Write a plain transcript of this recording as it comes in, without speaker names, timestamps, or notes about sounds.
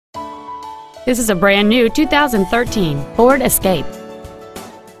This is a brand new 2013 Ford Escape.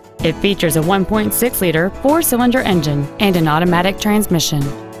 It features a 1.6-liter four-cylinder engine and an automatic transmission.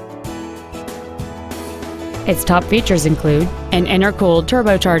 Its top features include an intercooled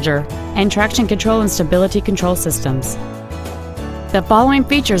turbocharger and traction control and stability control systems. The following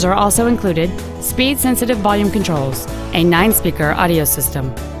features are also included: speed-sensitive volume controls, a 9-speaker audio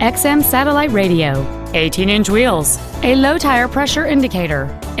system, XM satellite radio, 18-inch wheels, a low tire pressure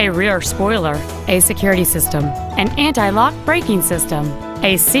indicator, a rear spoiler, a security system, an anti-lock braking system,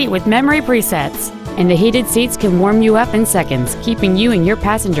 a seat with memory presets, and the heated seats can warm you up in seconds, keeping you and your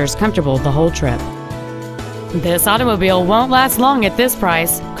passengers comfortable the whole trip. This automobile won't last long at this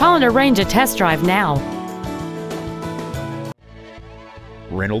price. Call and arrange a test drive now.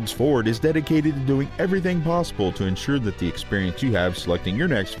 Reynolds Ford is dedicated to doing everything possible to ensure that the experience you have selecting your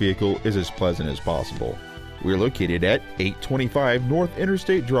next vehicle is as pleasant as possible. We're located at 825 North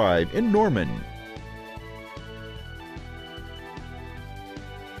Interstate Drive in Norman.